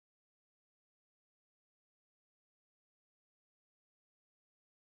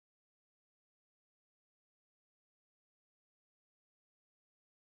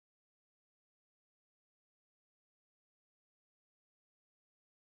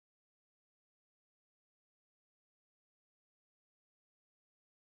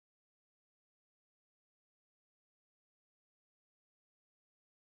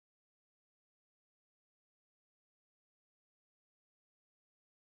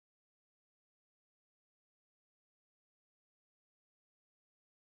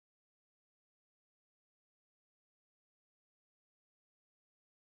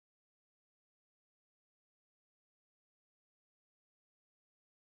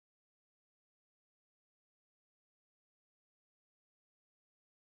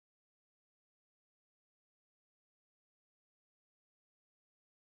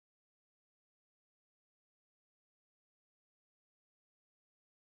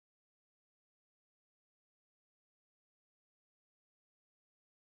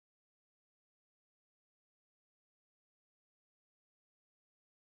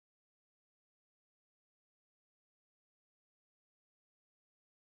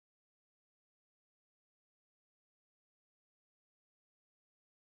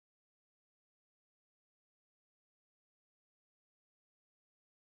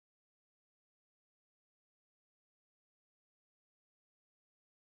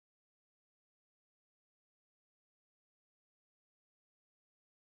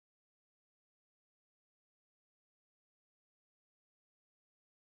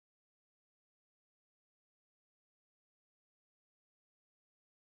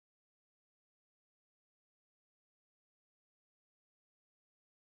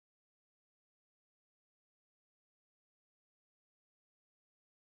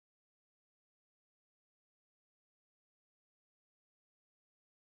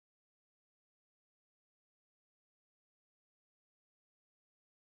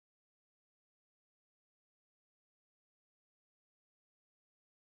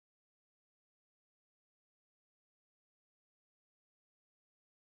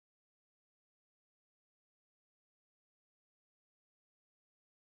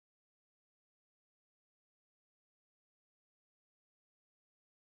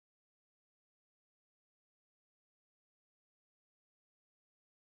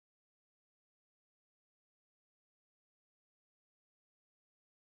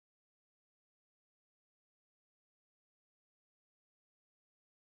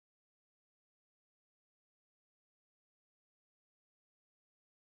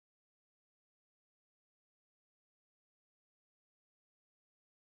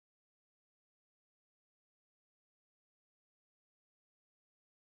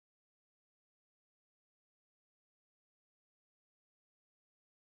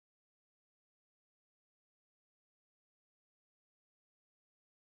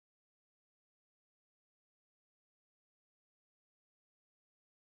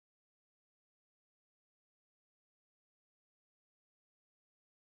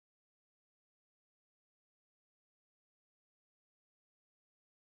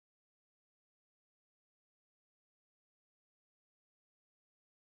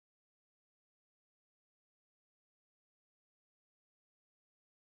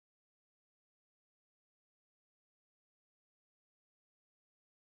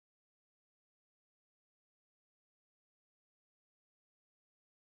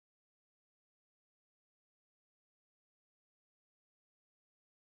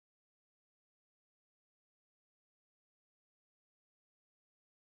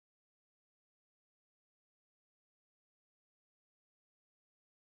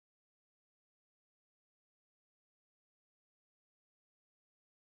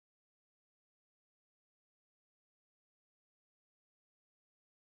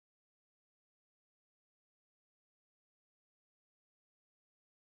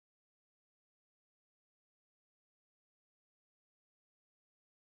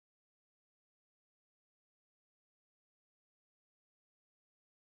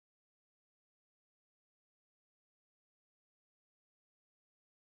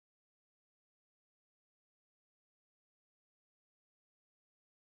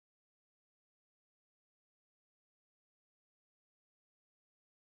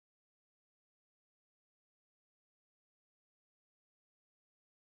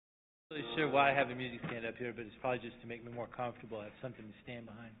Really sure why I have the music stand up here, but it's probably just to make me more comfortable. I have something to stand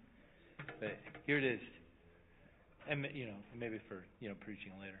behind. But here it is, and maybe for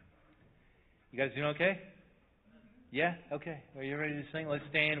preaching later. You guys doing okay? Yeah. Okay. Are you ready to sing? Let's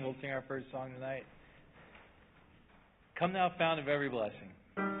stand. And we'll sing our first song tonight. Come thou fount of every blessing.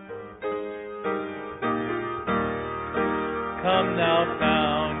 Come thou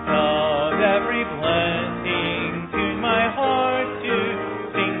fount of every blessing, tune my heart to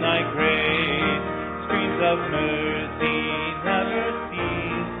sing thy grace. Streams of mercy never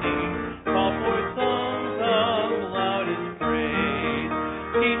ceasing, call forth songs of loudest praise.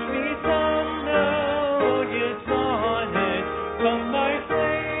 Teach me some melodious sonnet from thy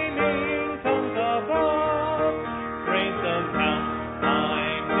flaming tongues above. Rain some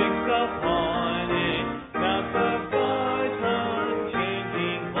time fix upon it, mounts of God's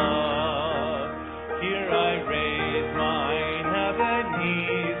unchanging love. Here I raise mine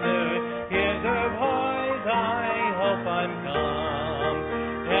Ebenezer, hither by thy help I'm come,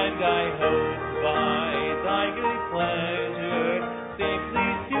 and I hope by thy good pleasure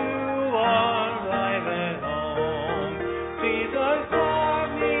safely to arrive at home. Jesus,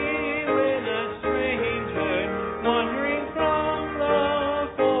 love me when a stranger, wandering from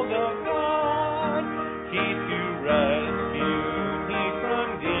the fold of God. He to rescue me from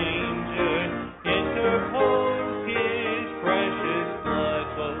danger, interpose his precious blood.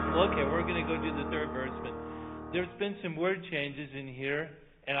 So, okay, we're going to go do the third verse, but there's been some word changes in here,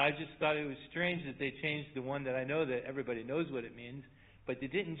 and I just thought it was strange that they changed the one that I know that everybody knows what it means, but they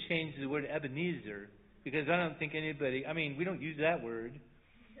didn't change the word Ebenezer, because I don't think anybody, we don't use that word.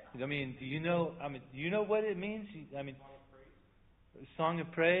 Do you know what it means? Song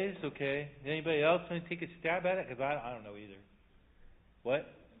of praise, okay. Anybody else want to take a stab at it? Because I don't know either. What?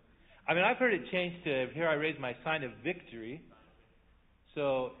 I've heard it changed to, here I raise my sign of victory.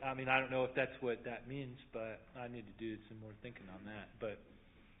 So, I don't know if that's what that means, but I need to do some more thinking on that. But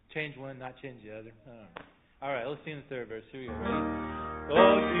change one, not change the other. I don't know. All right, let's sing the third verse. Here we go. Ready?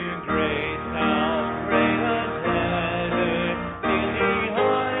 Oh, to grace, how great a debtor, daily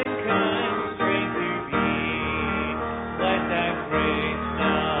unconstrained to be. Let that grace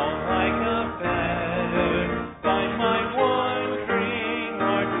now, like a fetter, bind my wandering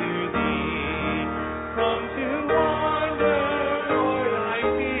heart to thee. From to wander, Lord, I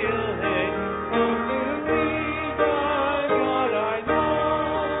feel it. From to be the God I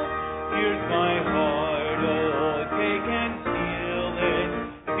love. Here's my heart, oh, take and seal it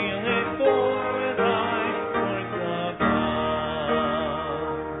for thy words above.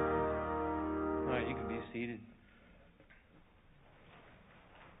 All right, you can be seated.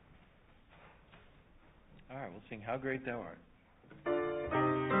 All right, we'll sing How Great Thou Art.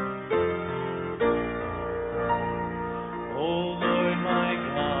 Oh Lord my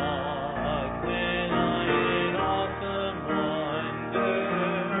God, when I in awesome wonder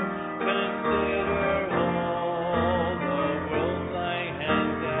consider all the worlds thy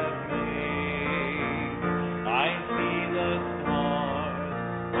hands have made, I see the stars,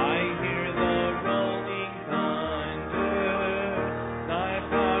 I hear the rolling thunder, thy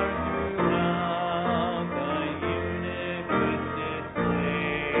power throughout the universe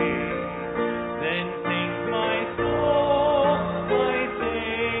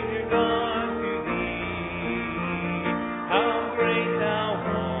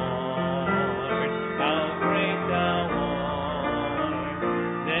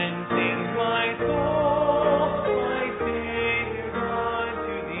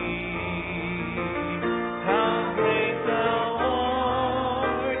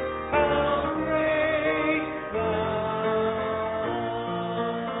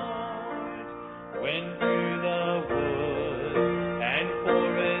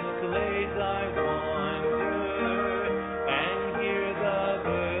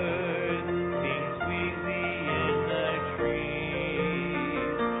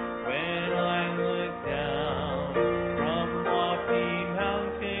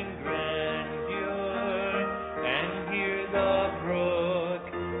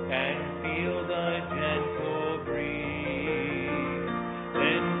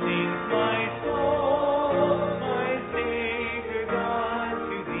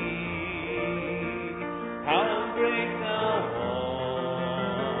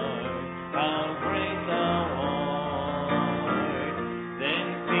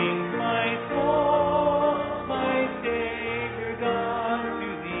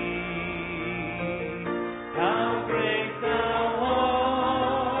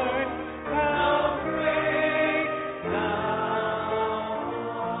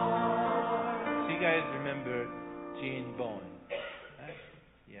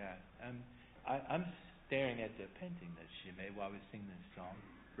made while we sing this song,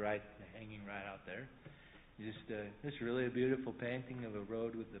 right, hanging right out there. Just really a beautiful painting of a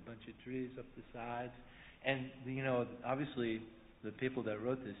road with a bunch of trees up the sides. And, obviously the people that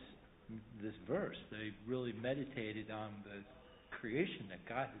wrote this verse, they really meditated on the creation that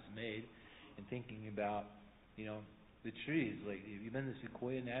God has made and thinking about, the trees. Like, have you been to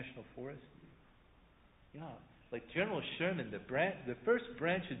Sequoia National Forest? Yeah. Like General Sherman, the first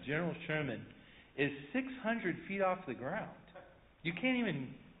branch of General Sherman is 600 feet off the ground. You can't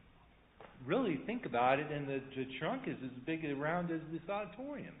even really think about it, and the trunk is as big around as this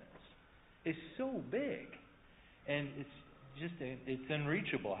auditorium is. It's so big, and it's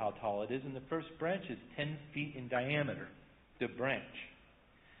unreachable how tall it is. And the first branch is 10 feet in diameter, the branch.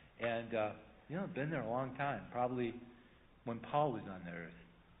 And been there a long time. Probably when Paul was on the earth,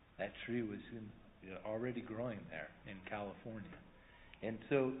 that tree was already growing there in California. And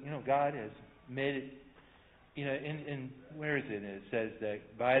so, God has made it, in where is it? It says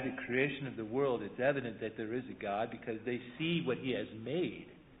that by the creation of the world, it's evident that there is a God because they see what He has made.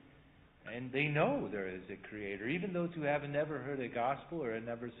 And they know there is a Creator. Even those who haven't never heard a gospel or have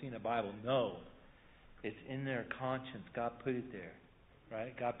never seen a Bible know it's in their conscience. God put it there,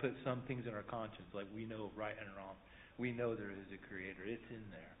 right? God put some things in our conscience, like we know right and wrong. We know there is a Creator. It's in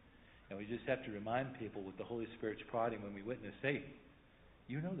there. And we just have to remind people with the Holy Spirit's prodding when we witness, hey,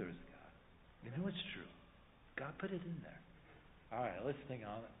 you know there is a God. You know it's true. God put it in there. All right, let's sing it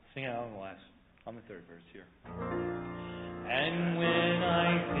on the third verse here. And when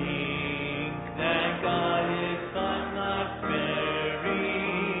I think that God is Son not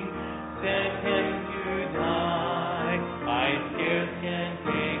sparing, sent Him to die, I scarce can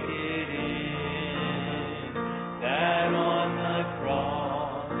take it in, that on the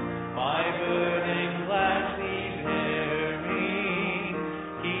cross, my burden gladly bearing,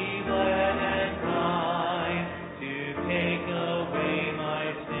 He bled and died to take away my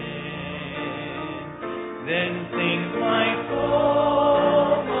sin. Then sings my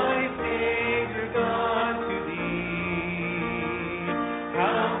soul, my Savior God, to Thee.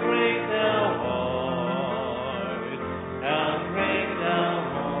 How great Thou art! How great Thou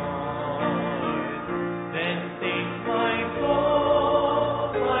art! Then sings my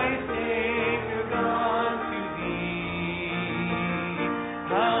soul, my Savior God, to Thee.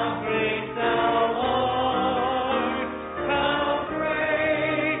 How great Thou art! How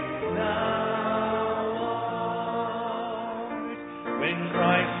great Thou art! When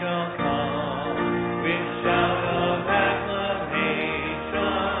Christ shall come with shout of acclamation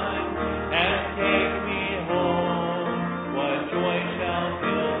and take me home, what joy shall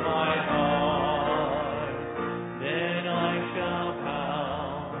fill my heart? Then I shall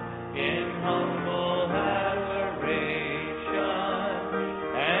bow in humble adoration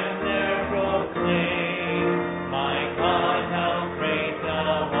and there proclaim, my God, how great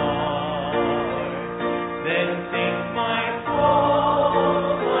Thou art. Then sings my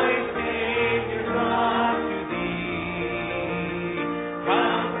soul, my Savior God, to Thee.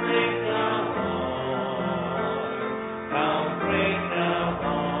 How great Thou art! How great Thou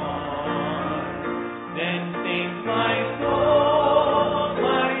art! Then sings my soul,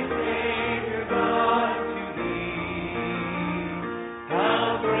 my Savior God, to Thee. How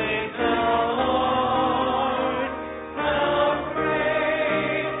great Thou art! How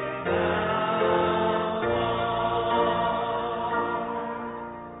great Thou art!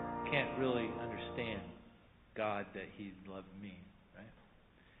 Can't really understand God that He loved me, right?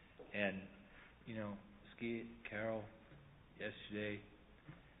 And, Skeet, Carol, yesterday,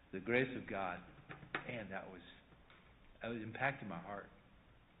 the grace of God, man, that was impacting my heart.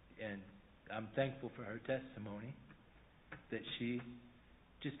 And I'm thankful for her testimony that she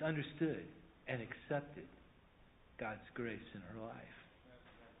just understood and accepted God's grace in her life.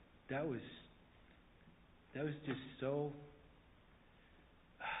 That was just so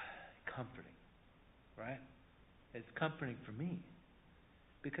comforting, right? It's comforting for me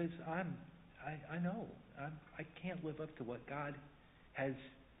because I know I can't live up to what God has.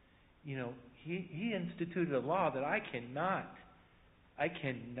 He instituted a law that I cannot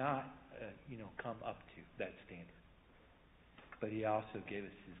come up to that standard. But He also gave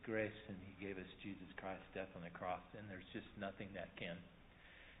us His grace, and He gave us Jesus Christ's death on the cross. And there's just nothing that can.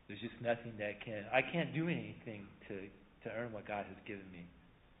 I can't do anything to earn what God has given me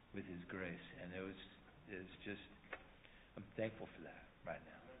with His grace. And it's just, I'm thankful for that right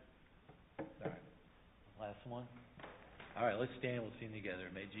now. All right. Last one. All right, let's stand. We'll sing together.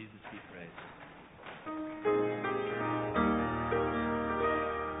 May Jesus be praised.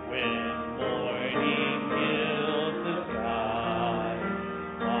 When morning fills the sky,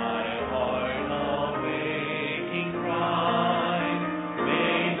 my heart a waking cry.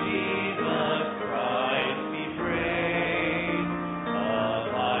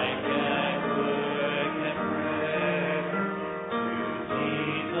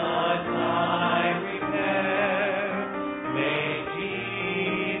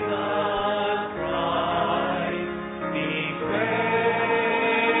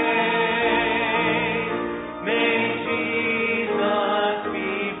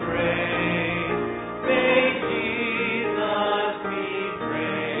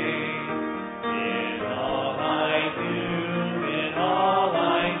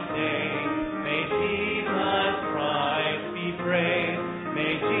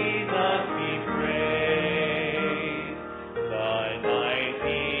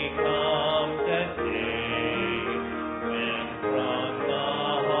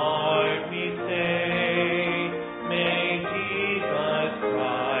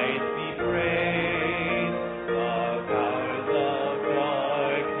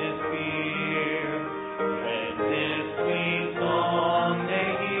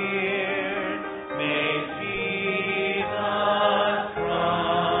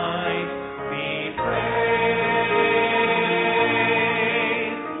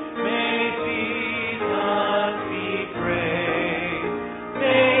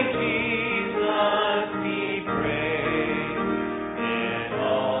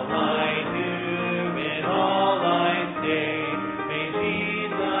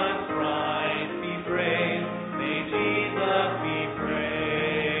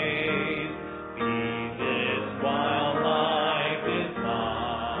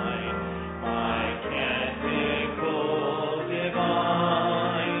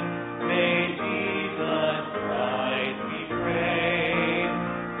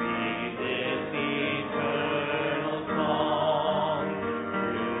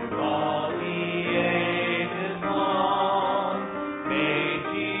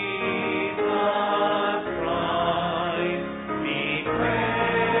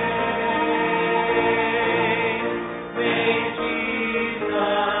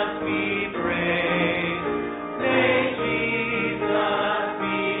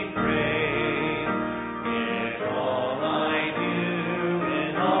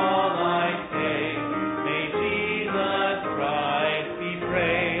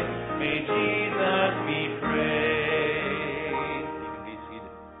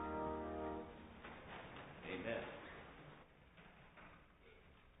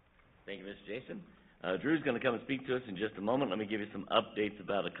 Thank you, Mr. Jason. Drew's going to come and speak to us in just a moment. Let me give you some updates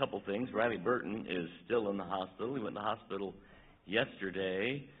about a couple things. Riley Burton is still in the hospital. He went to the hospital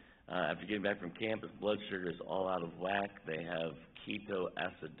yesterday after getting back from camp. His blood sugar is all out of whack. They have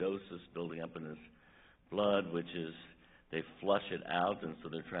ketoacidosis building up in his blood, which is they flush it out, and so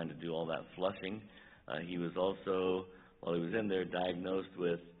they're trying to do all that flushing. He was also, while he was in there, diagnosed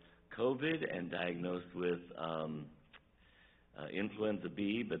with COVID and diagnosed with influenza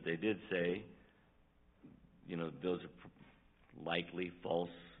B, but they did say, you know, those are likely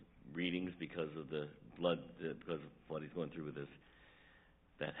false readings because of the blood, because of what he's going through with this.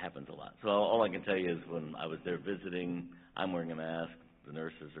 That happens a lot. So all I can tell you is when I was there visiting, I'm wearing a mask. The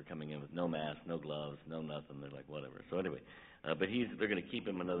nurses are coming in with no mask, no gloves, no nothing. They're like, whatever. So anyway, but they're going to keep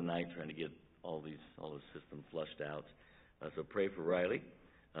him another night, trying to get all his system flushed out. So pray for Riley.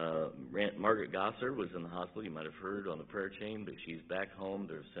 Margaret Gosser was in the hospital. You might have heard on the prayer chain, but she's back home.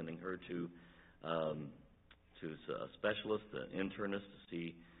 They're sending her to a specialist, an internist, to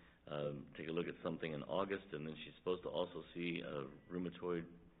see, take a look at something in August, and then she's supposed to also see a rheumatoid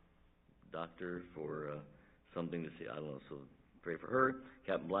doctor for something to see. I don't know. So pray for her.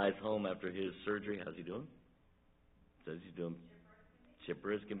 Captain Blythe's home after his surgery. How's he doing? Says he's doing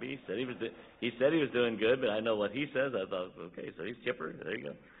chipper as can be. He said he was doing good, but I know what he says. I thought, okay, so he's chipper. There you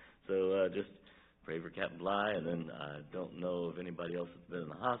go. So just pray for Captain Blythe, and then I don't know if anybody else has been in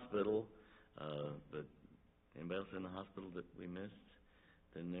the hospital, but anybody else in the hospital that we missed?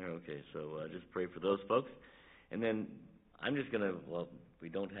 Been there? Okay, so just pray for those folks. And then I'm just going to, well, we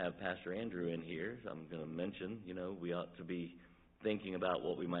don't have Pastor Andrew in here, so I'm going to mention, you know, we ought to be thinking about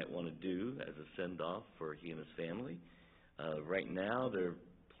what we might want to do as a send-off for he and his family. Right now, their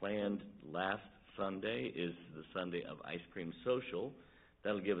planned last Sunday is the Sunday of Ice Cream Social.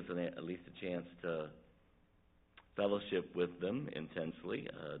 That'll give us at least a chance to fellowship with them intensely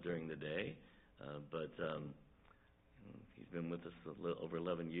during the day. But he's been with us over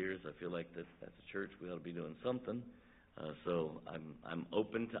 11 years. I feel like that's a church. We ought to be doing something. So I'm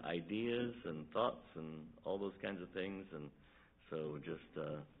open to ideas and thoughts and all those kinds of things. And so just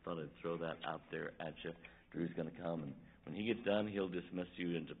thought I'd throw that out there at you. Drew's going to come, and when he gets done, he'll dismiss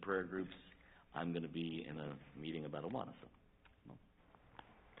you into prayer groups. I'm going to be in a meeting about Awana. So.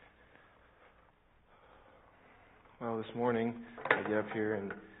 Well, this morning I get up here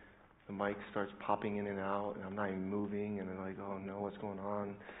and the mic starts popping in and out, and I'm not even moving, and I'm like, oh no, what's going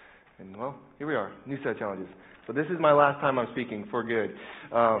on? And well, here we are, new set of challenges. So this is my last time I'm speaking for good.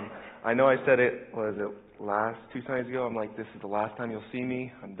 I know I said it, last 2 Sundays ago? I'm like, this is the last time you'll see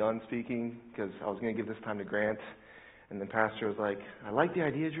me. I'm done speaking, because I was going to give this time to Grant. And then Pastor was like, I like the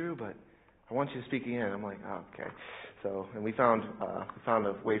idea, Drew, but I want you to speak again. I'm like, oh, okay. So, and we found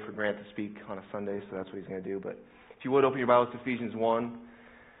a way for Grant to speak on a Sunday, so that's what he's going to do. But if you would, open your Bibles to Ephesians 1.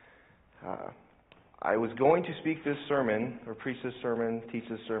 I was going to speak this sermon, or preach this sermon, teach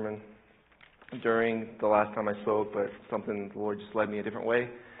this sermon, during the last time I spoke, but the Lord just led me a different way.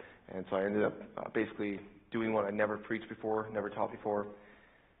 And so I ended up basically doing what I never preached before, never taught before.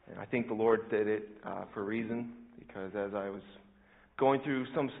 And I think the Lord did it for a reason, because as I was going through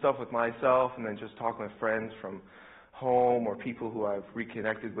some stuff with myself and then just talking with friends from home or people who I've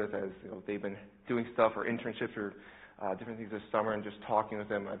reconnected with as they've been doing stuff or internships or different things this summer, and just talking with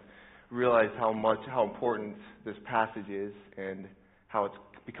them, I've realized how important this passage is and how it's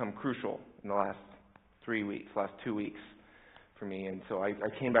become crucial in the last 2 weeks for me. And so I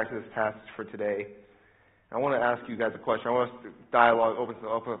came back to this passage for today. I want to ask you guys a question. I want us to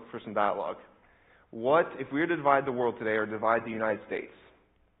open for some dialogue. What, if we were to divide the world today or divide the United States,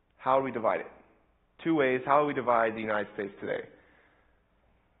 how would we divide it? 2 ways. How would we divide the United States today?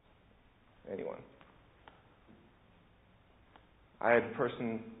 Anyone? I had a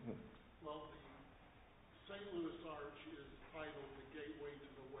person... Well, the St. Louis Arch is titled the Gateway to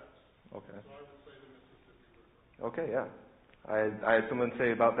the West. Okay. So I would say the Mississippi River. Okay, yeah. I had someone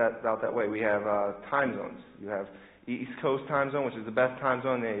say about that way. We have time zones. You have East Coast time zone, which is the best time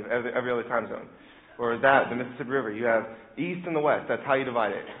zone than every other time zone. Or the Mississippi River. You have East and the West. That's how you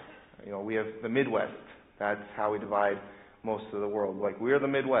divide it. We have the Midwest. That's how we divide most of the world. Like, we're the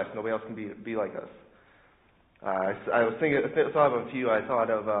Midwest. Nobody else can be like us. I thought of a few. I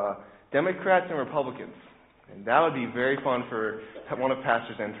thought of Democrats and Republicans. And that would be very fun for one of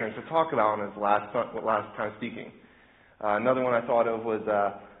Pastor's interns to talk about on his last time speaking. Another one I thought of was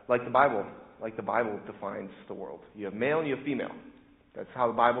like the Bible. Like the Bible defines the world. You have male and you have female. That's how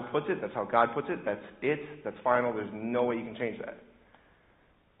the Bible puts it. That's how God puts it. That's it. That's final. There's no way you can change that.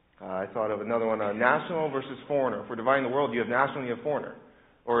 I thought of another one, national versus foreigner. If we're dividing the world, you have national and you have foreigner.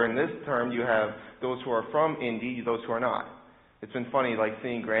 Or in this term, you have those who are from Indy, those who are not. It's been funny, like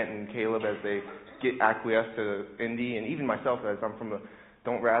seeing Grant and Caleb as they get acquiesced to Indy, and even myself, as I'm from the,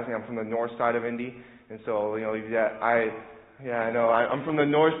 don't razz me, I'm from the north side of Indy, and so, I'm from the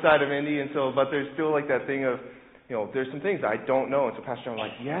north side of Indy, and so, but there's still like that thing of, there's some things I don't know, and so Pastor John's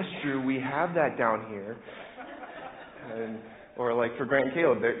like, yes, Drew, we have that down here. Or like for Grant and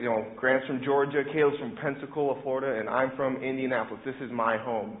Caleb, Grant's from Georgia, Caleb's from Pensacola, Florida, and I'm from Indianapolis. This is my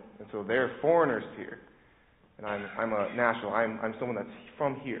home. And so they're foreigners here. And I'm a national. I'm someone that's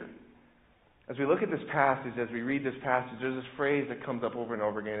from here. As we look at this passage, as we read this passage, there's this phrase that comes up over and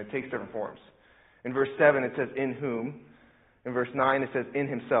over again. It takes different forms. In verse 7, it says, in whom. In verse 9, it says, in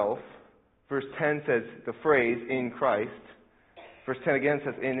himself. Verse 10 says the phrase, in Christ. Verse 10 again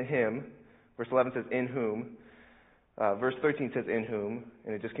says, in him. Verse 11 says, in whom. Verse 13 says, in whom,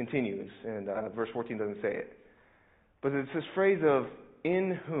 and it just continues, and verse 14 doesn't say it. But it's this phrase of,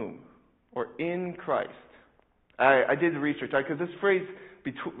 in whom, or in Christ. I did the research, because this phrase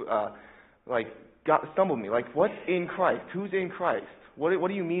stumbled me. Like, what's in Christ? Who's in Christ? What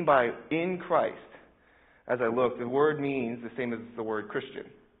do you mean by in Christ? As I looked, the word means the same as the word Christian.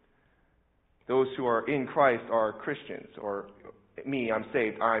 Those who are in Christ are Christians, or me, I'm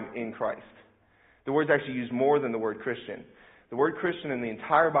saved, I'm in Christ. The word's actually used more than the word Christian. The word Christian in the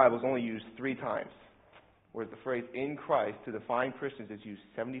entire Bible is only used 3 times, whereas the phrase in Christ to define Christians is used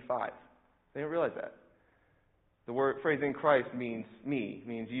 75. They don't realize that. The phrase in Christ means me,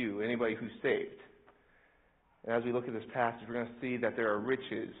 means you, anybody who's saved. And as we look at this passage, we're going to see that there are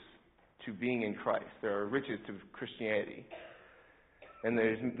riches to being in Christ. There are riches to Christianity. And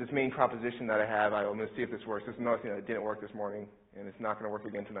there's this main proposition that I have. I'm going to see if this works. This is another thing that didn't work this morning, and it's not going to work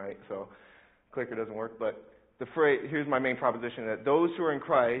again tonight. So clicker doesn't work, but here's my main proposition, that those who are in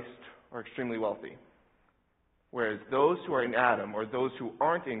Christ are extremely wealthy, whereas those who are in Adam, or those who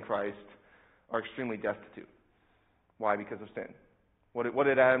aren't in Christ, are extremely destitute. Why? Because of sin. What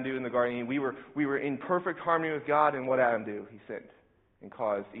did Adam do in the Garden? We were in perfect harmony with God, and what did Adam do? He sinned and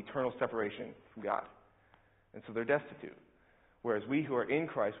caused eternal separation from God. And so they're destitute. Whereas we who are in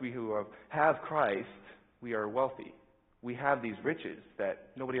Christ, we who have Christ, we are wealthy. We have these riches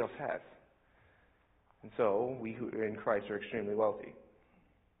that nobody else has. And so, we who are in Christ are extremely wealthy.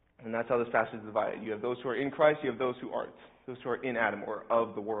 And that's how this passage is divided. You have those who are in Christ, you have those who aren't. Those who are in Adam, or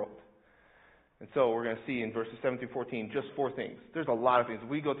of the world. And so, we're going to see in verses 7 through 14 just 4 things. There's a lot of things. If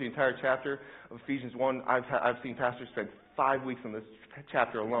we go through the entire chapter of Ephesians 1, I've seen pastors spend 5 weeks on this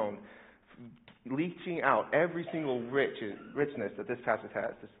chapter alone, leaching out every single richness that this passage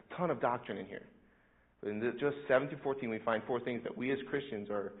has. There's a ton of doctrine in here. But in just 7 through 14, we find 4 things that we as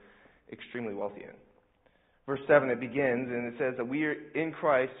Christians are extremely wealthy in. Verse 7, it begins, and it says that we are in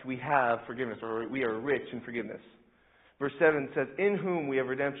Christ, we have forgiveness, or we are rich in forgiveness. Verse 7 says, in whom we have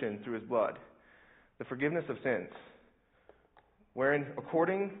redemption through his blood, the forgiveness of sins, wherein,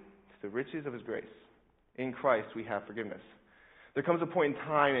 according to the riches of his grace, in Christ we have forgiveness. There comes a point in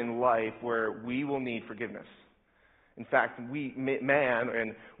time in life where we will need forgiveness. In fact, we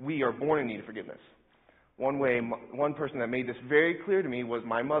are born in need of forgiveness. One person that made this very clear to me was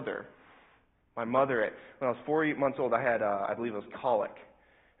my mother. My mother, when I was 4 months old, I had, I believe it was colic.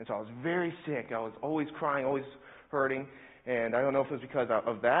 And so I was very sick. I was always crying, always hurting. And I don't know if it was because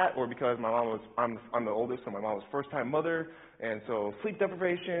of that or because my mom I'm the oldest, so my mom was first-time mother. And so sleep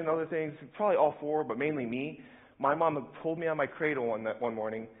deprivation and other things, probably all 4, but mainly me. My mom pulled me out of my cradle one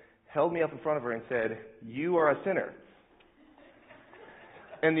morning, held me up in front of her and said, you are a sinner.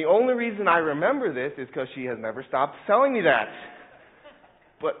 And the only reason I remember this is because she has never stopped telling me that.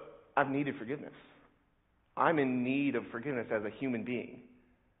 But I've needed forgiveness. I'm in need of forgiveness as a human being.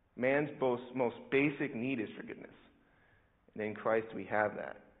 Man's most basic need is forgiveness. And in Christ we have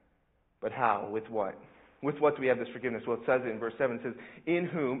that. But how? With what? With what do we have this forgiveness? Well, it says it in verse 7, it says, in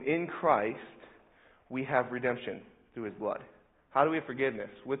whom, in Christ, we have redemption through his blood. How do we have forgiveness?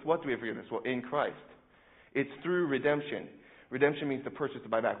 With what do we have forgiveness? Well, in Christ. It's through redemption. Redemption means to purchase, to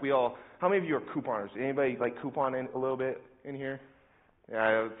buy back. How many of you are couponers? Anybody like couponing a little bit in here?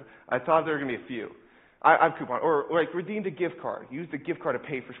 Yeah, I thought there were going to be a few. I've couponed. Or like redeemed a gift card. Use the gift card to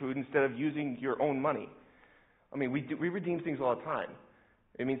pay for food instead of using your own money. I mean, we redeem things all the time.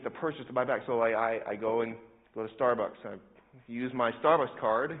 It means to purchase, to buy back. So I go to Starbucks. I use my Starbucks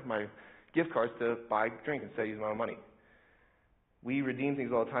card, my gift cards, to buy a drink instead of using my own money. We redeem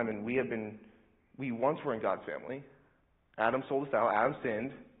things all the time, and we once were in God's family. Adam sold us out. Adam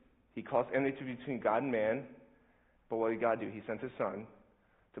sinned. He caused enmity between God and man. But what did God do? He sent his son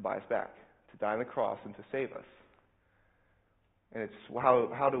to buy us back, to die on the cross and to save us. And it's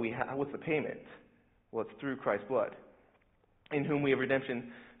what's the payment? Well, it's through Christ's blood, in whom we have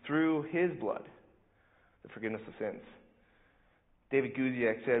redemption through his blood, the forgiveness of sins. David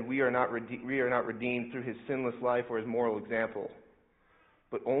Guziak said, we are not redeemed through his sinless life or his moral example,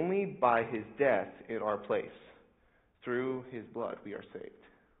 but only by his death in our place. Through his blood we are saved.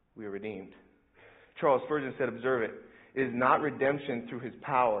 We are redeemed. Charles Spurgeon said, observe it, it is not redemption through his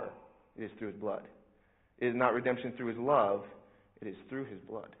power, it is through his blood. It is not redemption through his love, it is through his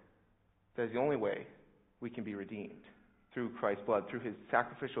blood. That is the only way we can be redeemed, through Christ's blood, through his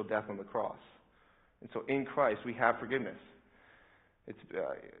sacrificial death on the cross. And so in Christ we have forgiveness.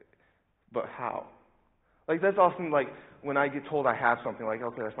 But how? Like, that's often like when I get told I have something, like,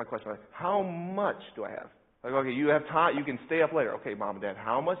 okay, that's my question. Like, how much do I have? Like, okay, you have time, you can stay up later. Okay, Mom and Dad,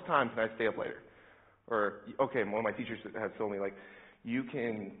 how much time can I stay up later? Or, okay, one of my teachers has told me, like, you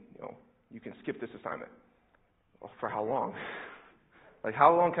can skip this assignment. Well, for how long? Like,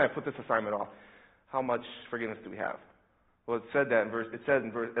 how long can I put this assignment off? How much forgiveness do we have? Well, it said that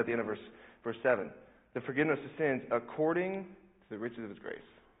at the end of verse 7. The forgiveness of sins according to the riches of his grace.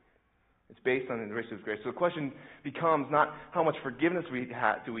 It's based on the riches of his grace. So the question becomes not how much forgiveness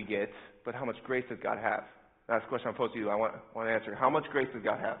do we get, but how much grace does God have? That's the question I'm posed to you. I want to answer. How much grace does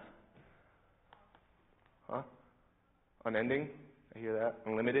God have? Huh? Unending? I hear that.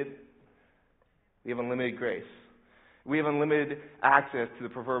 Unlimited? We have unlimited grace. We have unlimited access to the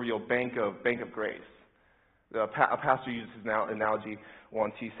proverbial bank of grace. A pastor used his analogy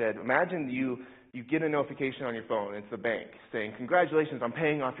once. He said, imagine you get a notification on your phone. It's the bank saying, congratulations, I'm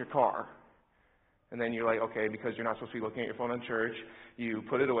paying off your car. And then you're like, okay, because you're not supposed to be looking at your phone in church, you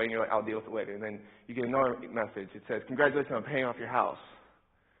put it away and you're like, I'll deal with it later. And then you get another message. It says, congratulations, I'm paying off your house.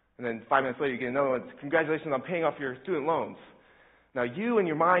 And then 5 minutes later, you get another one. Congratulations, I'm paying off your student loans. Now, you in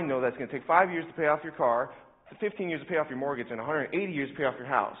your mind know that's going to take 5 years to pay off your car, 15 years to pay off your mortgage, and 180 years to pay off your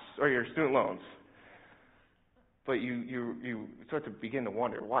house or your student loans. But you start to begin to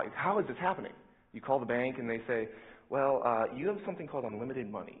wonder, why? How is this happening? You call the bank and they say, well, you have something called unlimited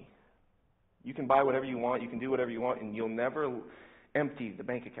money. You can buy whatever you want, you can do whatever you want, and you'll never empty the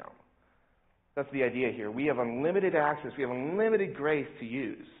bank account. That's the idea here. We have unlimited access, we have unlimited grace to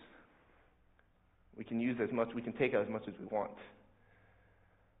use. We can use as much, we can take out as much as we want.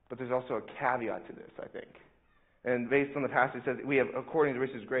 But there's also a caveat to this, I think. And based on the passage, it says we have according to the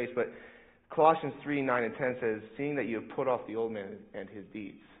riches of grace, but Colossians 3, 9, and 10 says, seeing that you have put off the old man and his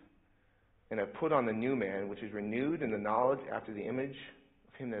deeds, and have put on the new man, which is renewed in the knowledge after the image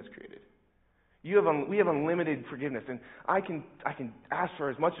of him that is created. We have unlimited forgiveness, and I can ask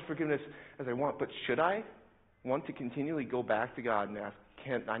for as much forgiveness as I want, but should I want to continually go back to God and ask,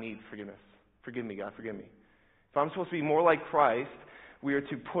 I need forgiveness. Forgive me, God, forgive me. If I'm supposed to be more like Christ, we are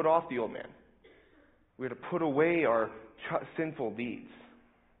to put off the old man. We are to put away our sinful deeds.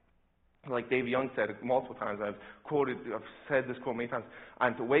 Like Dave Young said multiple times, I've said this quote many times,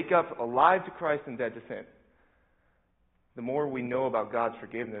 I'm to wake up alive to Christ and dead to sin. The more we know about God's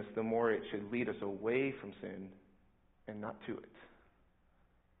forgiveness, the more it should lead us away from sin and not to it.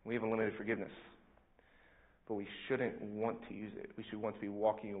 We have unlimited forgiveness, but we shouldn't want to use it. We should want to be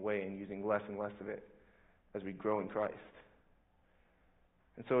walking away and using less and less of it as we grow in Christ.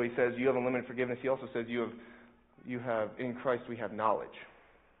 And so he says, you have unlimited forgiveness. He also says, you have in Christ we have knowledge.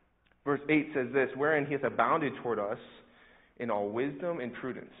 Verse 8 says this, wherein he hath abounded toward us in all wisdom and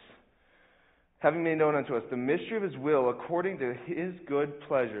prudence, having made known unto us the mystery of his will according to his good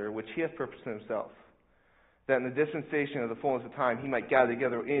pleasure, which he hath purposed in himself, that in the dispensation of the fullness of time he might gather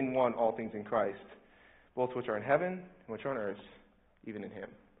together in one all things in Christ, both which are in heaven and which are on earth, even in him.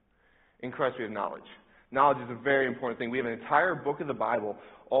 In Christ we have knowledge. Knowledge is a very important thing. We have an entire book of the Bible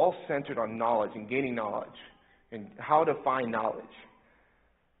all centered on knowledge and gaining knowledge and how to find knowledge.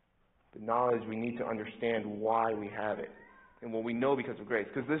 The knowledge, we need to understand why we have it and what we know because of grace.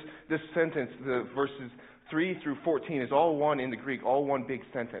 Because this sentence, the verses 3 through 14, is all one in the Greek, all one big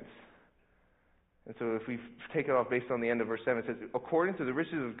sentence. And so if we take it off based on the end of verse 7, it says, according to the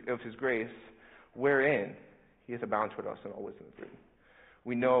riches of his grace, wherein he hath abounded toward us in all wisdom and prudence.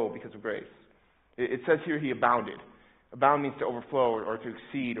 We know because of grace. It says here he abounded. Abound means to overflow or to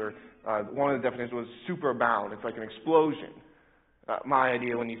exceed, or one of the definitions was superabound. It's like an explosion. My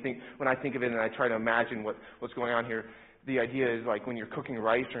idea, when I think of it and I try to imagine what's going on here, the idea is like when you're cooking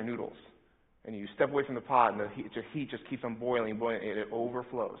rice or noodles, and you step away from the pot, and the heat just keeps on boiling, and it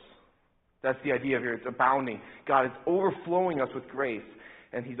overflows. That's the idea here. It's abounding. God is overflowing us with grace,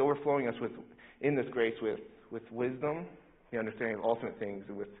 and he's overflowing us in this grace with wisdom, the understanding of ultimate things,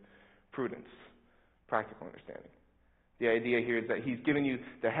 and with prudence, practical understanding. The idea here is that he's giving you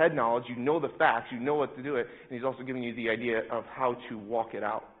the head knowledge, you know the facts, you know what to do it, and he's also giving you the idea of how to walk it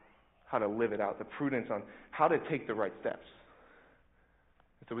out, how to live it out, the prudence on how to take the right steps.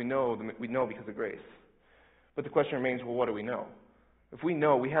 And so we know because of grace. But the question remains, well, what do we know? If we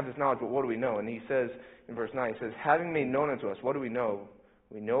know, we have this knowledge, but what do we know? And he says in verse 9, he says, having made known unto us, what do we know?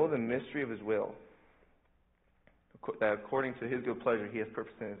 We know the mystery of his will, that according to his good pleasure he has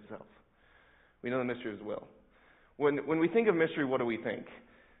purposed in himself. We know the mystery of his will. When we think of mystery, what do we think?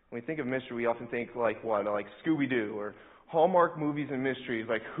 When we think of mystery, we often think like what? Like Scooby-Doo or Hallmark movies and mysteries,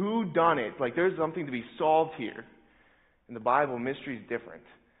 like who done it? Like there's something to be solved here. In the Bible, mystery is different.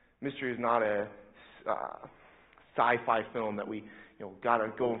 Mystery is not a sci-fi film that we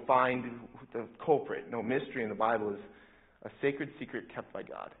gotta go and find the culprit. No, mystery in the Bible is a sacred secret kept by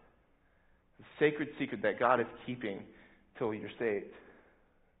God. A sacred secret that God is keeping till you're saved.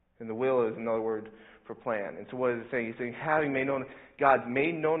 And the will is another word for plan. And so what is it saying? He's saying, having made known, God's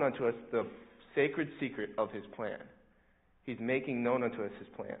made known unto us the sacred secret of his plan. He's making known unto us his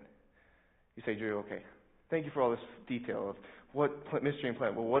plan. You say, Drew, okay, thank you for all this detail of what mystery and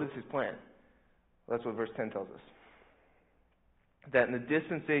plan. Well, what is his plan? Well, that's what verse 10 tells us. That in the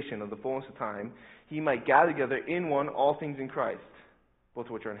dispensation of the fullness of time, he might gather together in one all things in Christ, both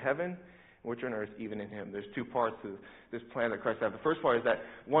which are in heaven and which are on earth, even in him. There's two parts to this plan that Christ has. The first part is that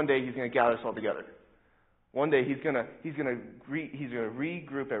one day he's going to gather us all together. One day he's going to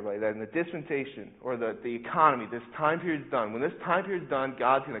regroup everybody. That in the dispensation or the economy, this time period is done. When this time period is done,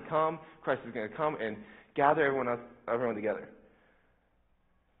 God's going to come. Christ is going to come and gather everyone together.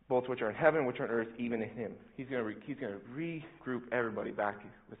 Both which are in heaven, which are on earth, even in him. He's going to regroup everybody back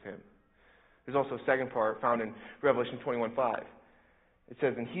with him. There's also a second part found in Revelation 21:5. It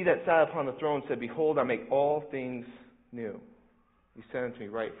says, and he that sat upon the throne said, behold, I make all things new. He said unto me,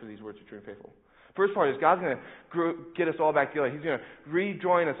 write, for these words are true and faithful. First part is God's going to get us all back together. He's going to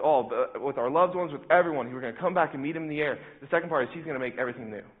rejoin us all with our loved ones, with everyone. We're going to come back and meet him in the air. The second part is he's going to make everything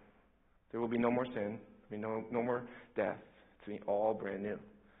new. There will be no more sin. There will be no more death. It's going to be all brand new.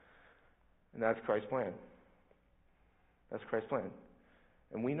 And that's Christ's plan. That's Christ's plan.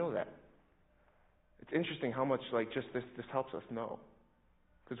 And we know that. It's interesting how much just this helps us know.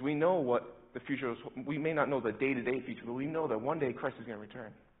 Because we know what the future is. We may not know the day-to-day future, but we know that one day Christ is going to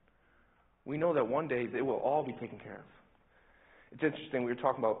return. We know that one day it will all be taken care of. It's interesting, we were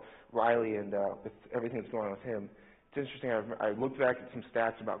talking about Riley and with everything that's going on with him. It's interesting, I looked back at some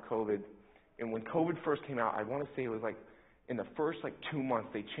stats about COVID, and when COVID first came out, I want to say it was in the first 2 months,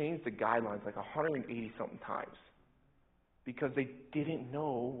 they changed the guidelines 180-something times because they didn't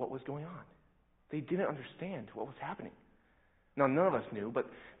know what was going on. They didn't understand what was happening. Now, none of us knew, but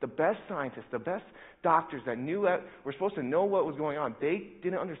the best scientists, the best doctors that knew that were supposed to know what was going on, they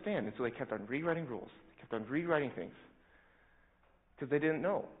didn't understand, and so they kept on rewriting rules. They kept on rewriting things because they didn't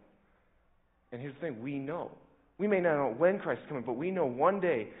know. And here's the thing, we know. We may not know when Christ is coming, but we know one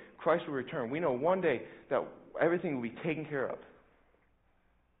day Christ will return. We know one day that everything will be taken care of.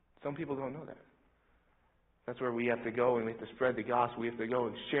 Some people don't know that. That's where we have to go and we have to spread the gospel. We have to go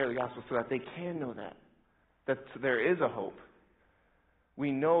and share the gospel so that they can know that there is a hope. We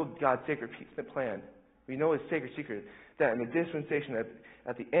know God's sacred plan. We know his sacred secret that in the dispensation,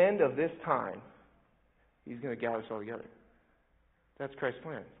 at the end of this time, he's going to gather us all together. That's Christ's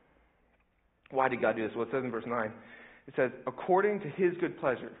plan. Why did God do this? Well, it says in verse 9, it says, according to his good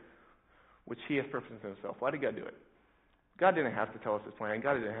pleasure, which he has purposed in himself. Why did God do it? God didn't have to tell us his plan.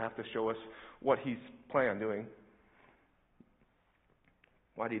 God didn't have to show us what he's planning on doing.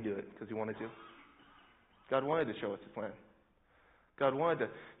 Why did he do it? Because he wanted to? God wanted to show us his plan. God wanted to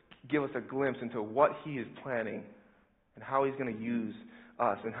give us a glimpse into what he is planning and how he's going to use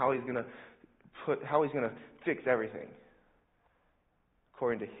us and how he's going to fix everything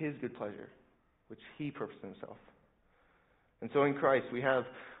according to his good pleasure, which he purposed in himself. And so in Christ we have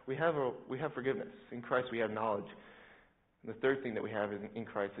forgiveness. In Christ we have knowledge. And the third thing that we have in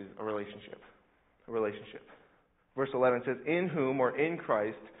Christ is a relationship. A relationship. Verse 11 says, in whom, or in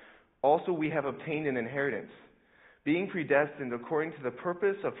Christ, also we have obtained an inheritance, being predestined according to the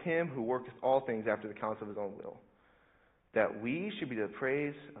purpose of him who worketh all things after the counsel of his own will, that we should be the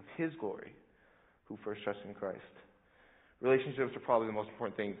praise of his glory, who first trusted in Christ. Relationships are probably the most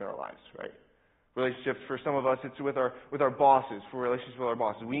important things in our lives, right? Relationships, for some of us, it's with our bosses. For relationships with our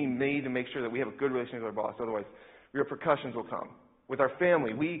bosses, we need to make sure that we have a good relationship with our boss. Otherwise, repercussions will come. With our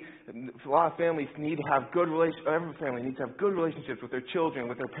family, a lot of families need to have good relationships. Every family needs to have good relationships with their children,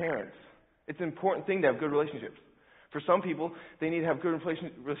 with their parents. It's an important thing to have good relationships. For some people, they need to have good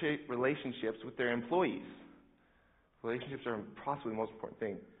relationships with their employees. Relationships are possibly the most important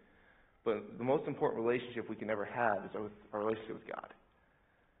thing. But the most important relationship we can ever have is our relationship with God.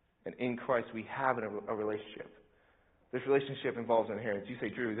 And in Christ, we have a relationship. This relationship involves inheritance. You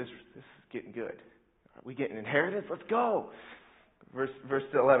say, Drew, this is getting good. Are we getting inheritance? Let's go. Verse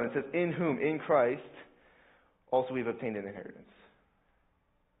 11, it says, in whom, in Christ, also we've obtained an inheritance.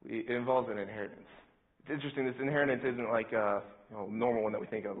 It involves an inheritance. It's interesting, this inheritance isn't like a normal one that we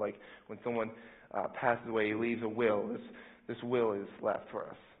think of, like when someone passes away, he leaves a will. This will is left for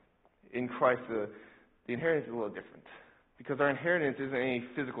us. In Christ, the inheritance is a little different. Because our inheritance isn't any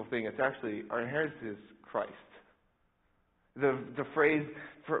physical thing. It's actually, our inheritance is Christ. The phrase,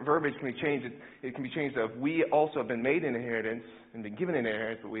 verbiage can be changed. It can be changed of, we also have been made an inheritance and been given an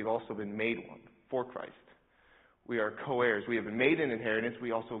inheritance, but we've also been made one for Christ. We are co-heirs. We have been made an inheritance.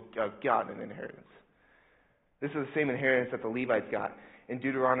 We also have gotten an inheritance. This is the same inheritance that the Levites got. In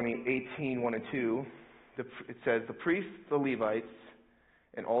Deuteronomy 18:1 and 2, it says, the priests, the Levites,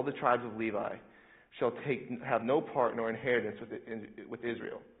 and all the tribes of Levi shall have no part nor inheritance with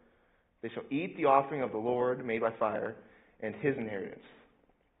Israel. They shall eat the offering of the Lord made by fire, and his inheritance.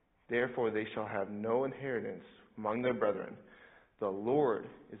 Therefore they shall have no inheritance among their brethren. The Lord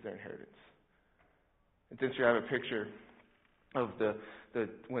is their inheritance. And since you have a picture of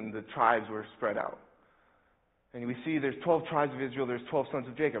when the tribes were spread out. And we see there's 12 tribes of Israel, there's 12 sons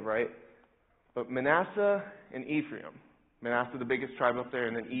of Jacob, right? But Manasseh and Ephraim, Manasseh the biggest tribe up there,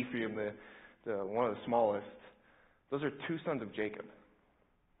 and then Ephraim the one of the smallest, those are two sons of Jacob.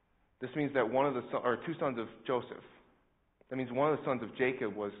 This means that two sons of Joseph. That means one of the sons of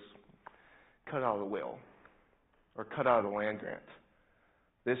Jacob was cut out of the will, or cut out of the land grant.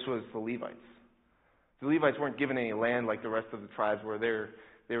 This was the Levites. The Levites weren't given any land like the rest of the tribes were.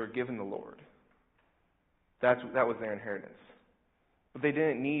 They were given the Lord. That was their inheritance. But they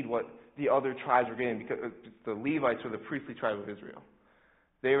didn't need what the other tribes were getting, because the Levites were the priestly tribe of Israel.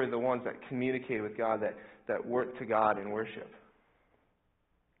 They were the ones that communicated with God, that worked to God in worship.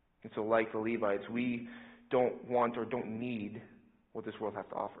 And so like the Levites, we don't want or don't need what this world has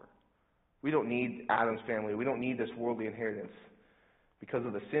to offer. We don't need Adam's family. We don't need this worldly inheritance because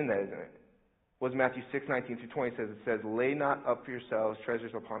of the sin that is in it. What Matthew 6:19-20 says? It says, lay not up for yourselves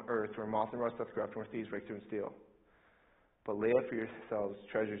treasures upon earth, where moth and rust doth corrupt, and where thieves break through and steal. But lay up for yourselves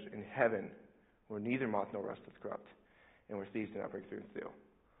treasures in heaven, where neither moth nor rust doth corrupt, and where thieves do not break through and steal.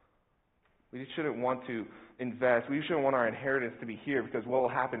 We shouldn't want to invest. We shouldn't want our inheritance to be here, because what will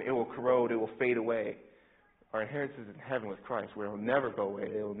happen? It will corrode. It will fade away. Our inheritance is in heaven with Christ, where it will never go away.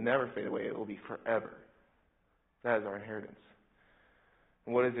 It will never fade away. It will be forever. That is our inheritance.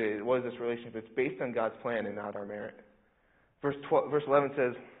 And what is it? What is this relationship? It's based on God's plan and not our merit. Verse 11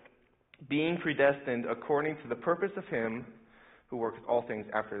 says, being predestined according to the purpose of him who works all things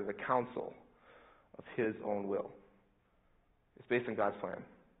after the counsel of his own will. It's based on God's plan.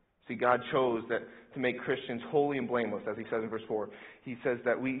 See, God chose to make Christians holy and blameless, as he says in verse 4. He says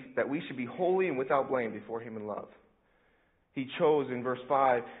that we should be holy and without blame before him in love. He chose in verse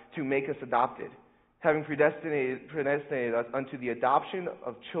 5 to make us adopted, having predestinated us unto the adoption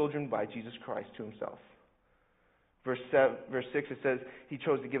of children by Jesus Christ to himself. Verse 6, it says, he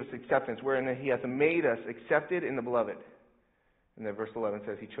chose to give us acceptance, wherein he hath made us accepted in the beloved. And then verse 11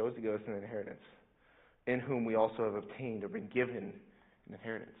 says, he chose to give us an inheritance, in whom we also have obtained or been given an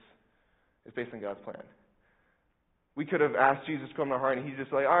inheritance. It's based on God's plan. We could have asked Jesus to come to our heart, and he's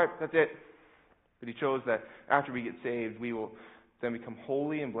just like, all right, that's it. But he chose that after we get saved, we will then become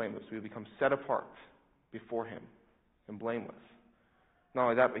holy and blameless. We will become set apart before him and blameless. Not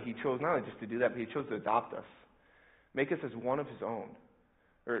only that, but he chose not only just to do that, but he chose to adopt us, make us as one of his own,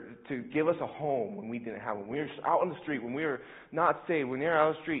 or to give us a home when we didn't have one. When we were out on the street, when we were not saved, when we were out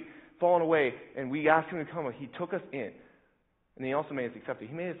on the street, falling away, and we asked him to come, he took us in. And he also made us accepted.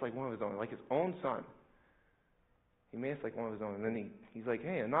 He made us like one of his own, like his own son. He made us like one of his own. And then he's like,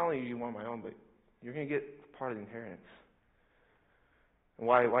 hey, not only are you one of my own, but you're going to get part of the inheritance. And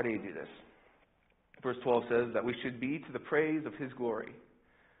why do you do this? Verse 12 says that we should be to the praise of his glory,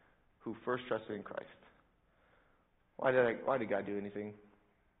 who first trusted in Christ. Why did God do anything?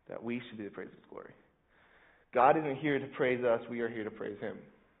 That we should be the praise of his glory. God isn't here to praise us. We are here to praise him.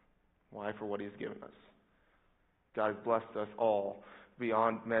 Why? For what he has given us. God has blessed us all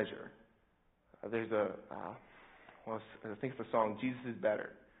beyond measure. There's I think it's the song, Jesus is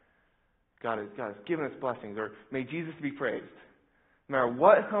better. God has given us blessings, or may Jesus be praised. No matter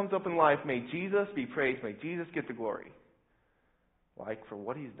what comes up in life, may Jesus be praised. May Jesus get the glory. Why? For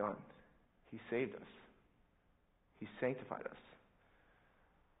what he's done. He saved us. He sanctified us.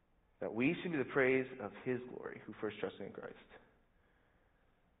 That we should be the praise of his glory, who first trusted in Christ.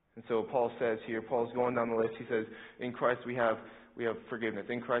 And so Paul says here, Paul's going down the list. He says, in Christ we have forgiveness.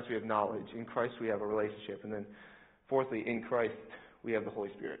 In Christ we have knowledge. In Christ we have a relationship. And then fourthly, in Christ we have the Holy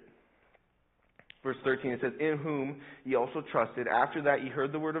Spirit. Verse 13, it says, in whom ye also trusted, after that ye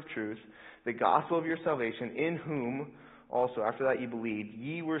heard the word of truth, the gospel of your salvation, in whom also after that ye believed,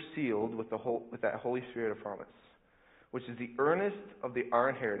 ye were sealed with that Holy Spirit of promise, which is the earnest of our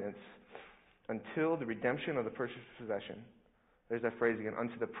inheritance until the redemption of the purchased possession. There's that phrase again,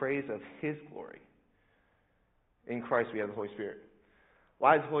 unto the praise of His glory. In Christ we have the Holy Spirit.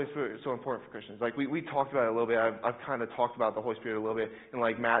 Why is the Holy Spirit so important for Christians? Like we talked about it a little bit. I've kind of talked about the Holy Spirit a little bit. In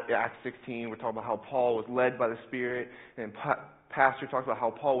like Acts 16, we're talking about how Paul was led by the Spirit. And Pastor talks about how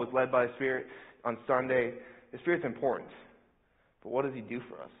Paul was led by the Spirit on Sunday. The Spirit's important. But what does He do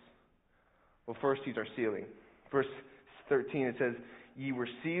for us? Well, first, He's our sealing. Verse 13, it says, ye were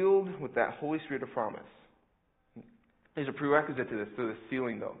sealed with that Holy Spirit of promise. There's a prerequisite to this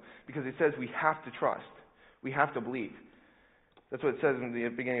sealing, though. Because it says we have to trust. We have to believe. That's what it says in the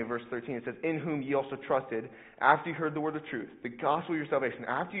beginning of verse 13. It says, in whom ye also trusted, after you heard the word of truth, the gospel of your salvation.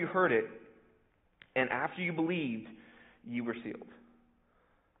 After you heard it, and after you believed, ye were sealed.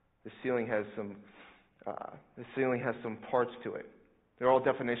 The sealing has some parts to it. They're all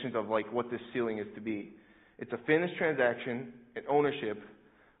definitions of like what this sealing is to be. It's a finished transaction, an ownership,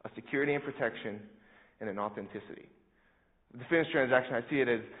 a security and protection, and an authenticity. The finished transaction, I see it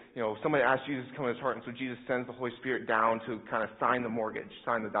as, somebody asks Jesus to come in his heart, and so Jesus sends the Holy Spirit down to kind of sign the mortgage,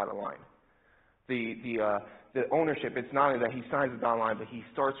 sign the dotted line. The ownership, it's not only that he signs the dotted line, but he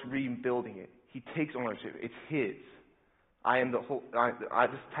starts rebuilding it. He takes ownership. It's his.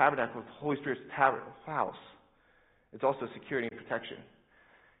 This tabernacle is the Holy Spirit's house. It's also security and protection.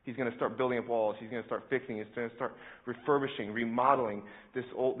 He's going to start building up walls. He's going to start fixing. He's going to start refurbishing, remodeling this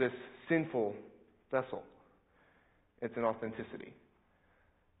sinful vessel. It's an authenticity.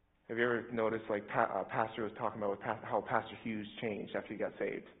 Have you ever noticed, like Pastor was talking about how Pastor Hughes changed after he got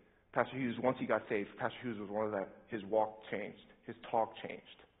saved? Pastor Hughes, once he got saved, Pastor Hughes was one of that. His walk changed. His talk changed.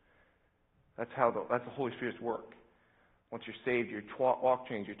 That's the Holy Spirit's work. Once you're saved, your walk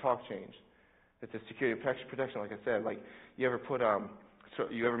changed, your talk changed. It's a security protection, like I said. Like you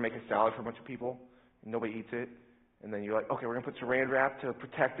ever make a salad for a bunch of people and nobody eats it, and then you're like, okay, we're gonna put saran wrap to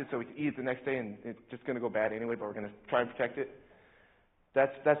protect it so we can eat it the next day, and it's just gonna go bad anyway, but we're gonna try and protect it.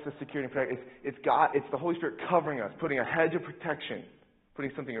 That's the security and protection. It's God. It's the Holy Spirit covering us, putting a hedge of protection,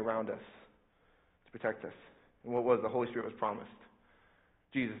 putting something around us to protect us. And what was the Holy Spirit was promised?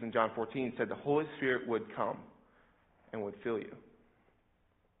 Jesus in John 14 said the Holy Spirit would come and would fill you.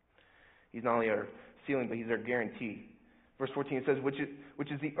 He's not only our sealing, but He's our guarantee. Verse 14 it says, which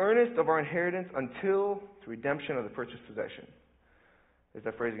is the earnest of our inheritance until the redemption of the purchased possession. There's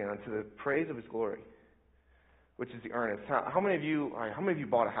that phrase again, unto the praise of His glory. Which is the earnest. How many of you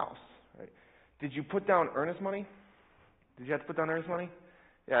bought a house? Right? Did you put down earnest money? Did you have to put down earnest money?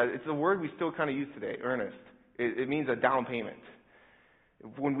 Yeah, it's a word we still kind of use today, earnest. It means a down payment.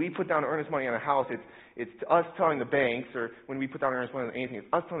 When we put down earnest money on a house, it's us telling the banks, or when we put down earnest money on anything,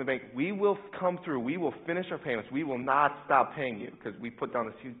 it's us telling the bank, we will come through, we will finish our payments, we will not stop paying you, because we put down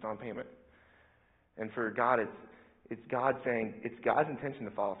this huge down payment. And for God, it's God saying, it's God's intention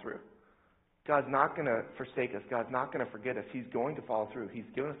to follow through. God's not going to forsake us. God's not going to forget us. He's going to follow through. He's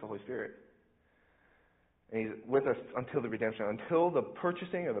given us the Holy Spirit. And He's with us until the redemption, until the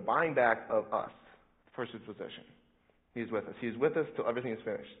purchasing or the buying back of us, purchased possession. He's with us. He's with us till everything is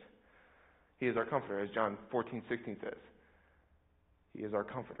finished. He is our comforter, as John 14:16 says. He is our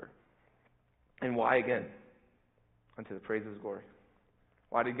comforter. And why again? Unto the praise of His glory.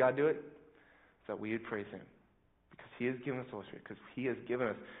 Why did God do it? So that we would praise Him. Because He has given us the Holy Spirit. Because He has given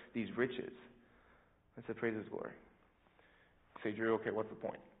us these riches. That's the praise of His glory. You say, Drew, okay, what's the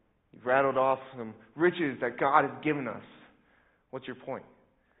point? You've rattled off some riches that God has given us. What's your point?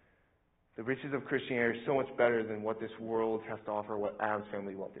 The riches of Christianity are so much better than what this world has to offer, what Adam's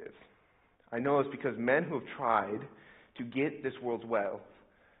family wealth is. I know this because men who have tried to get this world's wealth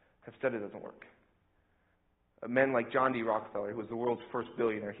have said it doesn't work. Men like John D. Rockefeller, who was the world's first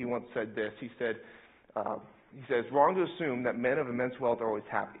billionaire, he once said this. He said, it's wrong to assume that men of immense wealth are always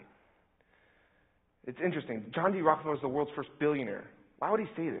happy. It's interesting. John D. Rockefeller was the world's first billionaire. Why would he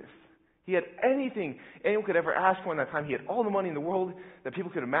say this? He had anything anyone could ever ask for in that time. He had all the money in the world that people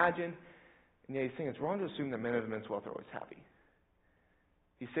could imagine. And yet he's saying it's wrong to assume that men of immense wealth are always happy.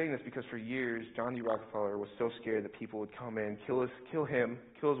 He's saying this because for years, John D. Rockefeller was so scared that people would come in, kill him,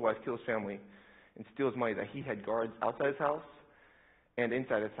 kill his wife, kill his family, and steal his money, that he had guards outside his house and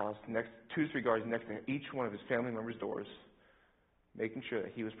inside his house, 2 to 3 guards next to each one of his family members' doors, making sure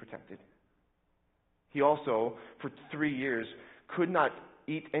that he was protected. He also, for 3 years, could not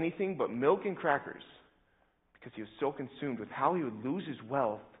eat anything but milk and crackers because he was so consumed with how he would lose his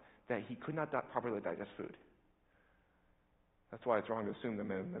wealth that he could not properly digest food. That's why it's wrong to assume that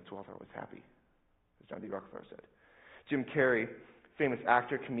men of immense wealth are always happy, as John D. Rockefeller said. Jim Carrey, famous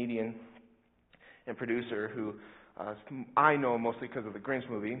actor, comedian, and producer who I know mostly because of the Grinch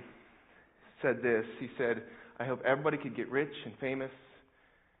movie, said this. He said, I hope everybody could get rich and famous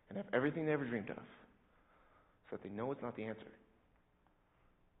and have everything they ever dreamed of, so that they know it's not the answer.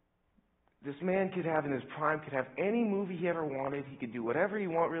 This man could have, in his prime, could have any movie he ever wanted. He could do whatever he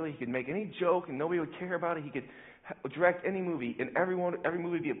want, really. He could make any joke, and nobody would care about it. He could direct any movie, and every movie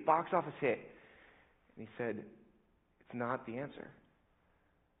would be a box office hit. And he said, it's not the answer.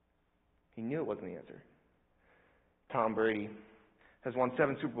 He knew it wasn't the answer. Tom Brady has won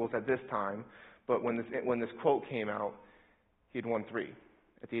 7 Super Bowls at this time, but when this quote came out, he had won 3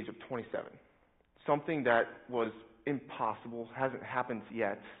 at the age of 27. Something that was impossible, hasn't happened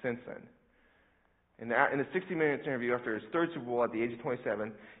yet since then. In the 60 Minutes interview after his 3rd Super Bowl at the age of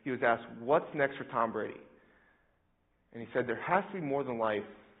 27, he was asked, what's next for Tom Brady? And he said, there has to be more than life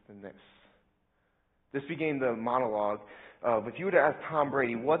than this. This became the monologue of, if you were to ask Tom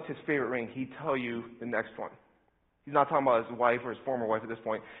Brady what's his favorite ring, he'd tell you the next one. He's not talking about his wife or his former wife at this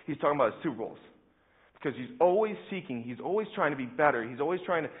point. He's talking about his Super Bowls. Because he's always seeking, he's always trying to be better. He's always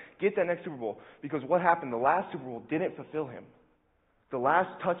trying to get that next Super Bowl. Because what happened, the last Super Bowl didn't fulfill him. The last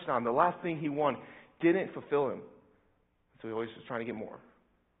touchdown, the last thing he won, didn't fulfill him. So he always was trying to get more.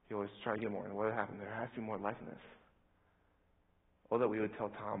 He always was trying to get more. And what happened? There has to be more life in this. Oh, that we would tell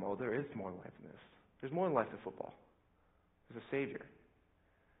Tom, oh, there is more life in this. There's more than life in football. There's a Savior.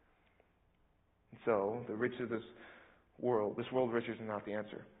 And so, the riches of this world riches are not the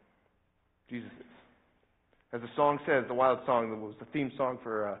answer. Jesus is. As the song says, the Wild Song, that was the theme song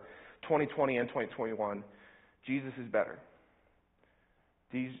for 2020 and 2021, Jesus is better.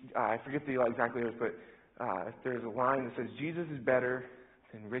 I forget the exact lyrics, but there's a line that says, Jesus is better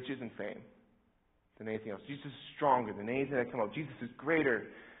than riches and fame, than anything else. Jesus is stronger than anything that can come up. Jesus is greater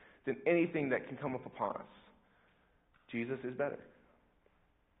than anything that can come up upon us. Jesus is better.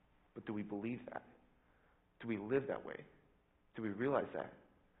 But do we believe that? Do we live that way? Do we realize that?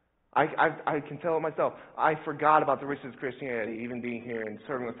 I can tell it myself. I forgot about the riches of Christianity, even being here and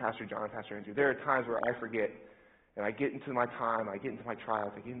serving with Pastor John and Pastor Andrew. There are times where I forget, and I get into my time, I get into my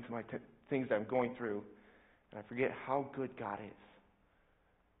trials, I get into my things that I'm going through, and I forget how good God is.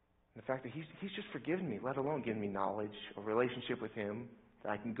 And the fact that He's just forgiven me, let alone given me knowledge, a relationship with Him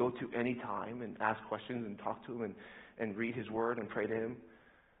that I can go to any time and ask questions and talk to Him and read His Word and pray to Him.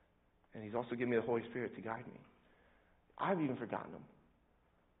 And He's also given me the Holy Spirit to guide me. I've even forgotten Him.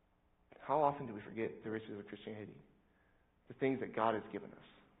 How often do we forget the riches of Christianity? The things that God has given us.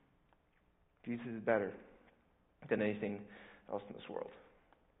 Jesus is better than anything else in this world.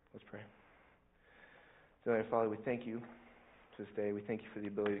 Let's pray. Dear Father, we thank you for this day. We thank you for the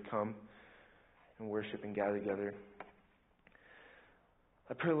ability to come and worship and gather together.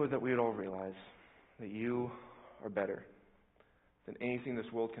 I pray, Lord, that we would all realize that you are better than anything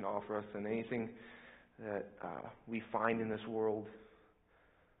this world can offer us, than anything that we find in this world.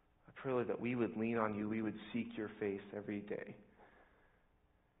 I pray, Lord, that we would lean on you, we would seek your face every day,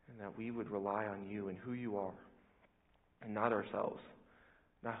 and that we would rely on you and who you are, and not ourselves,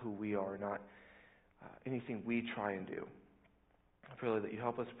 not who we are, not anything we try and do. I pray, Lord, that you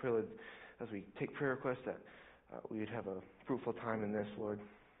help us. I pray, Lord, as we take prayer requests, that we would have a fruitful time in this, Lord.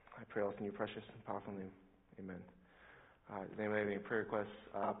 I pray also in your precious and powerful name. Amen. Does anybody have any prayer requests?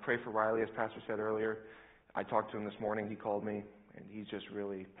 Pray for Riley, as Pastor said earlier. I talked to him this morning. He called me, and he's just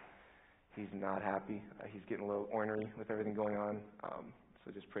really, he's not happy. He's getting a little ornery with everything going on.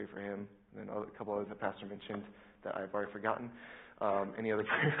 So just pray for him. And then a couple others that Pastor mentioned that I've already forgotten. Any other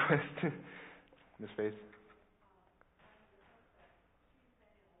prayer requests? Miss Faith?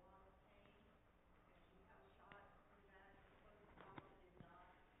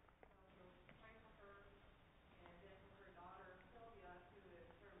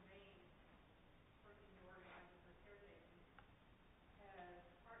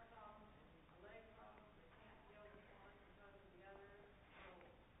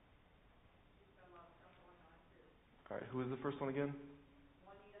 All right, who is the first one again?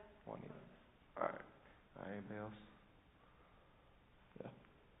 Juanita. All right. Anybody else? Yeah.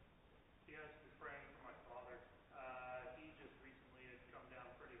 Yes, we're praying for my father. He just recently had come down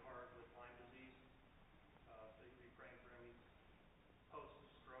pretty hard with Lyme disease. So you'll be praying for him. He's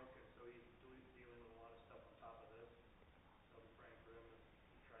post-stroke, and so he's dealing with a lot of stuff on top of this. So I'll be praying for him as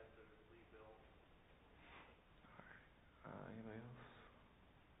he tries to rebuild. Anybody else?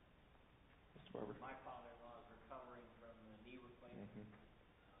 Mr. Barber? My father-in-law is recovering from the knee replacement.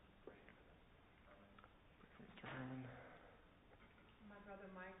 Praying for them. Mr. Herman? My brother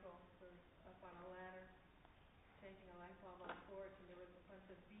Michael was up on a ladder, changing a light bulb on the porch, and there was a bunch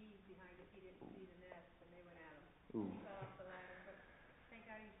of bees behind it. He didn't see the nest, and they went at him. Ooh. He fell off the ladder, but thank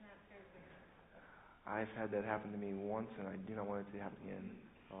God he's not seriously hurt. I've had that happen to me once, and I do not want it to happen again.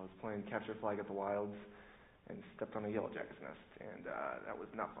 I was playing capture flag at the Wilds, and stepped on a yellow jacket's nest, and that was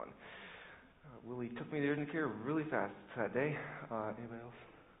not fun. Willie took me to urgent care really fast that day. Anybody else?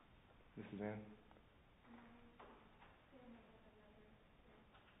 Mrs. Ann?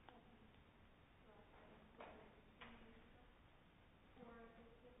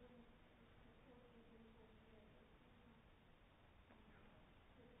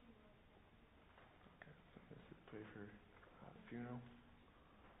 Pray for the funeral.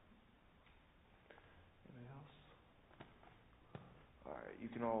 Anybody else? All right, you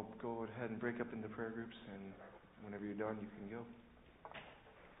can all go ahead and break up into prayer groups, and whenever you're done, you can go.